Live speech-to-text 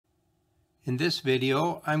In this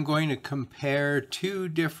video, I'm going to compare two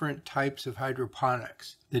different types of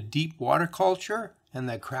hydroponics, the deep water culture and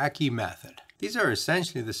the Kratky method. These are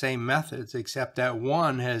essentially the same methods, except that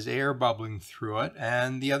one has air bubbling through it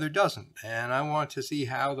and the other doesn't, and I want to see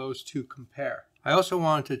how those two compare. I also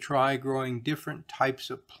want to try growing different types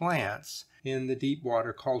of plants in the deep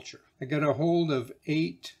water culture. I got a hold of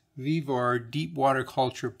 8 Vivor deep water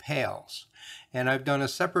culture pails, and I've done a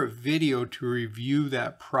separate video to review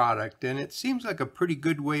that product, and it seems like a pretty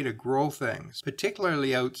good way to grow things,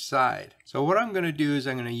 particularly outside. So what I'm going to do is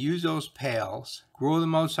I'm going to use those pails, grow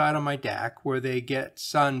them outside on my deck where they get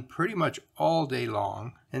sun pretty much all day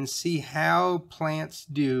long, and see how plants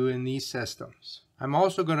do in these systems. I'm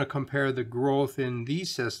also going to compare the growth in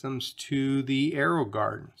these systems to the aero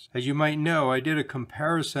gardens. As you might know, I did a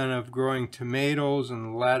comparison of growing tomatoes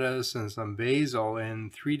and lettuce and some basil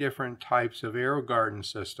in 3 different types of aero garden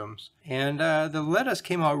systems. And the lettuce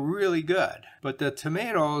came out really good, but the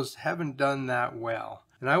tomatoes haven't done that well.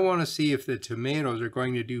 And I want to see if the tomatoes are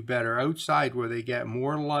going to do better outside where they get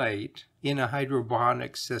more light in a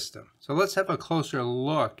hydroponic system. So let's have a closer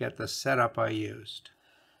look at the setup I used.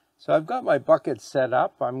 So I've got my buckets set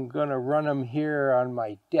up. I'm going to run them here on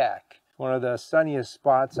my deck, one of the sunniest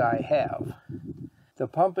spots I have. The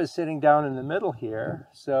pump is sitting down in the middle here,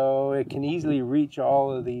 so it can easily reach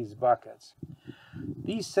all of these buckets.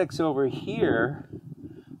 These 6 over here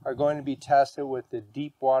are going to be tested with the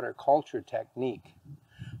deep water culture technique.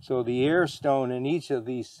 So the air stone in each of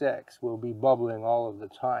these 6 will be bubbling all of the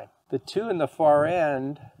time. The 2 in the far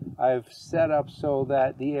end I've set up so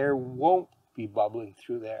that the air won't be bubbling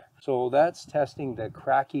through there. So that's testing the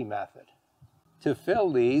Kratky method. To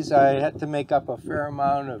fill these, I had to make up a fair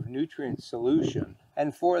amount of nutrient solution,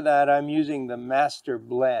 and for that I'm using the master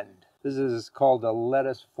blend. This is called the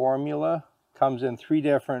lettuce formula. Comes in 3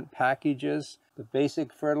 different packages: the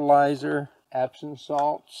basic fertilizer, Epsom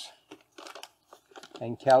salts,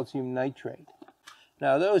 and calcium nitrate.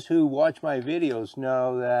 Now those who watch my videos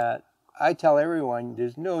know that I tell everyone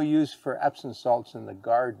there's no use for Epsom salts in the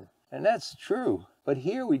garden. And that's true, but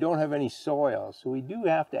here we don't have any soil, so we do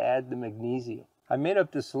have to add the magnesium. I made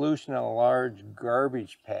up the solution in a large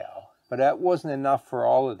garbage pail, but that wasn't enough for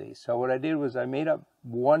all of these. So what I did was I made up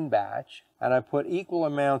one batch, and I put equal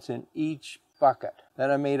amounts in each bucket. Then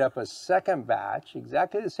I made up a second batch,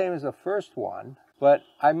 exactly the same as the first one, but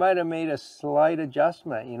I might have made a slight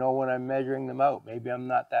adjustment, you know, when I'm measuring them out. Maybe I'm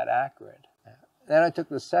not that accurate. Then I took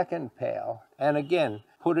the second pail, and again,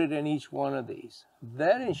 put it in each one of these.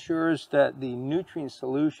 That ensures that the nutrient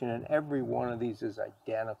solution in every one of these is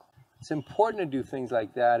identical. It's important to do things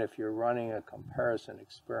like that if you're running a comparison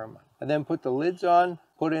experiment. I then put the lids on,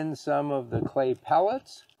 put in some of the clay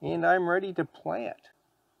pellets, and I'm ready to plant.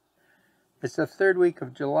 It's the 3rd week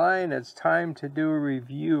of July, and it's time to do a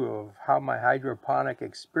review of how my hydroponic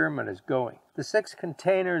experiment is going. The 6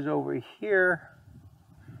 containers over here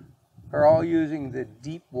are all using the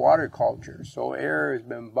deep water culture, so air has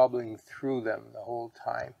been bubbling through them the whole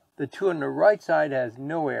time. The 2 on the right side has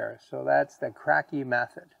no air, so that's the Kratky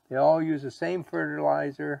method. They all use the same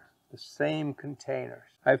fertilizer, the same containers.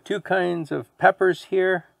 I have 2 kinds of peppers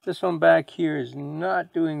here. This one back here is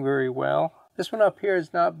not doing very well. This one up here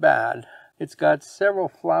is not bad. It's got several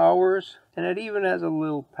flowers, and it even has a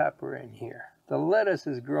little pepper in here. The lettuce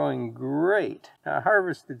is growing great. Now, I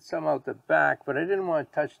harvested some out the back, but I didn't want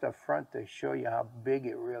to touch the front to show you how big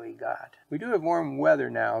it really got. We do have warm weather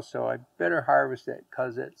now, so I better harvest it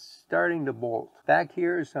because it's starting to bolt. Back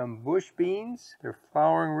here is some bush beans. They're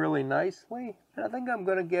flowering really nicely, and I think I'm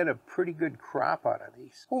going to get a pretty good crop out of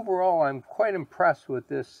these. Overall, I'm quite impressed with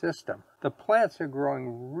this system. The plants are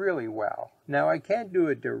growing really well. Now, I can't do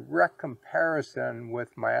a direct comparison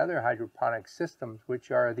with my other hydroponic systems,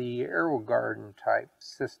 which are the aero garden type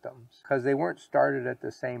systems, because they weren't started at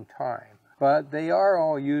the same time. But they are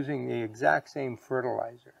all using the exact same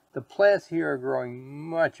fertilizer. The plants here are growing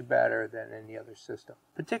much better than any other system,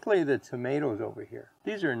 particularly the tomatoes over here.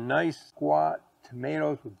 These are nice, squat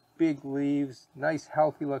tomatoes with big leaves, nice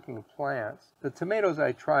healthy looking plants. The tomatoes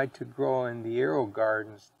I tried to grow in the aero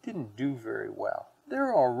gardens didn't do very well.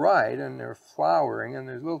 They're all right, and they're flowering, and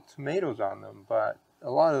there's little tomatoes on them, but a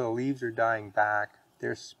lot of the leaves are dying back.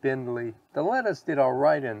 They're spindly. The lettuce did all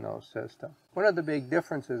right in those systems. One of the big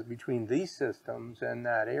differences between these systems and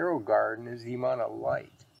that aero garden is the amount of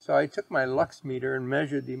light. So I took my lux meter and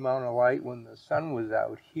measured the amount of light when the sun was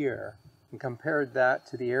out here and compared that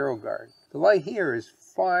to the aero garden. The light here is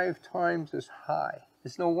 5 times as high.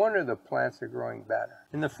 It's no wonder the plants are growing better.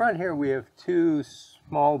 In the front here we have two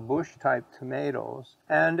small bush type tomatoes,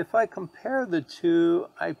 and if I compare the two,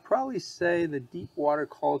 I'd probably say the deep water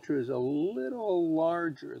culture is a little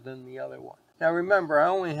larger than the other one. Now remember, I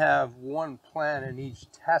only have one plant in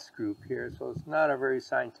each test group here, so it's not a very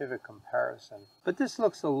scientific comparison. But this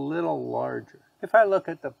looks a little larger. If I look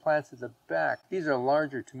at the plants at the back, these are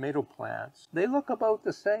larger tomato plants. They look about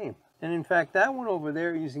the same. And in fact, that one over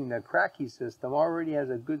there using the Kratky system already has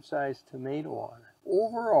a good sized tomato on it.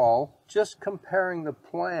 Overall, just comparing the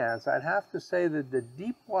plants, I'd have to say that the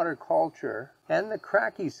deep water culture and the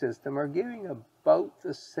Kratky system are giving about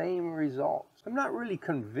the same results. I'm not really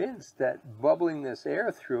convinced that bubbling this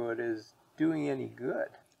air through it is doing any good.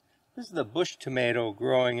 This is the bush tomato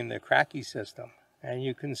growing in the Kratky system, and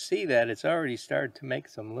you can see that it's already started to make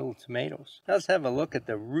some little tomatoes. Now let's have a look at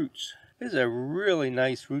the roots. This is a really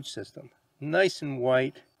nice root system. Nice and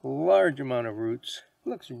white, large amount of roots.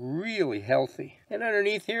 Looks really healthy. And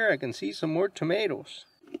underneath here I can see some more tomatoes.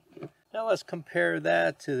 Now let's compare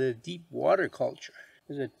that to the deep water culture.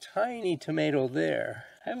 There's a tiny tomato there.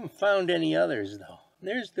 I haven't found any others though.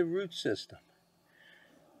 There's the root system.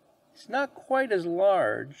 It's not quite as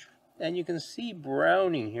large, and you can see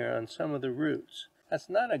browning here on some of the roots. That's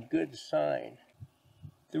not a good sign.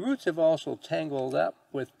 The roots have also tangled up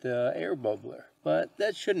with the air bubbler, but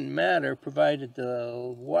that shouldn't matter provided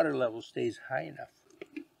the water level stays high enough.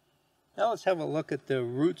 Now let's have a look at the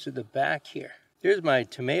roots at the back here. There's my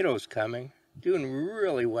tomatoes coming, doing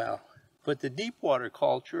really well. But the deep water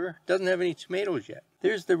culture doesn't have any tomatoes yet.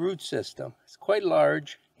 There's the root system. It's quite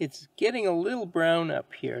large. It's getting a little brown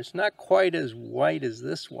up here. It's not quite as white as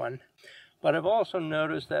this one. But I've also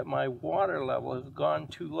noticed that my water level has gone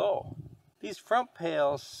too low. These front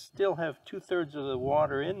pails still have 2/3 of the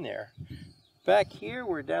water in there. Back here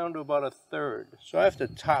we're down to about 1/3. So I have to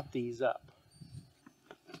top these up.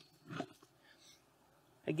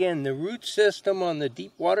 Again, the root system on the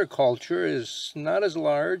deep water culture is not as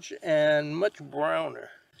large and much browner.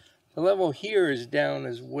 The level here is down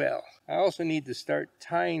as well. I also need to start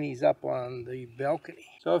tying these up on the balcony.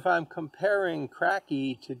 So if I'm comparing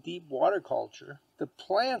Kratky to deep water culture, the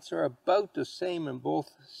plants are about the same in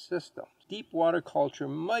both systems. Deep water culture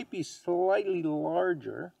might be slightly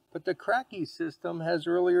larger, but the Kratky system has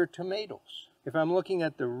earlier tomatoes. If I'm looking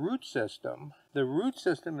at the root system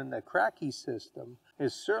in the Kratky system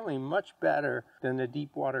is certainly much better than the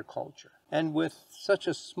deep water culture. And with such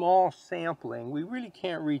a small sampling, we really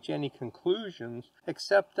can't reach any conclusions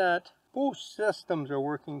except that both systems are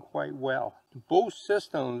working quite well. Both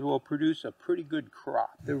systems will produce a pretty good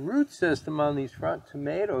crop. The root system on these front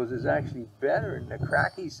tomatoes is actually better than the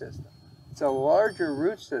Kratky system. It's a larger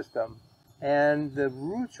root system, and the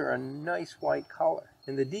roots are a nice white color.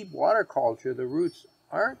 In the deep water culture, the roots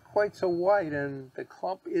aren't quite so white and the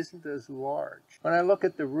clump isn't as large. When I look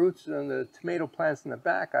at the roots on the tomato plants in the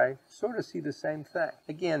back, I sort of see the same thing.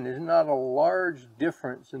 Again, there's not a large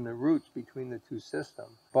difference in the roots between the two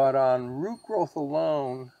systems, but on root growth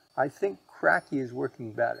alone, I think Kratky is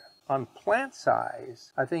working better. On plant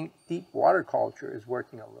size, I think deep water culture is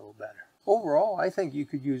working a little better. Overall, I think you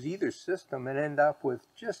could use either system and end up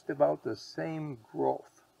with just about the same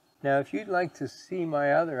growth. Now, if you'd like to see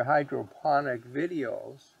my other hydroponic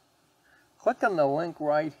videos, click on the link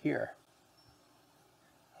right here.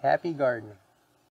 Happy gardening.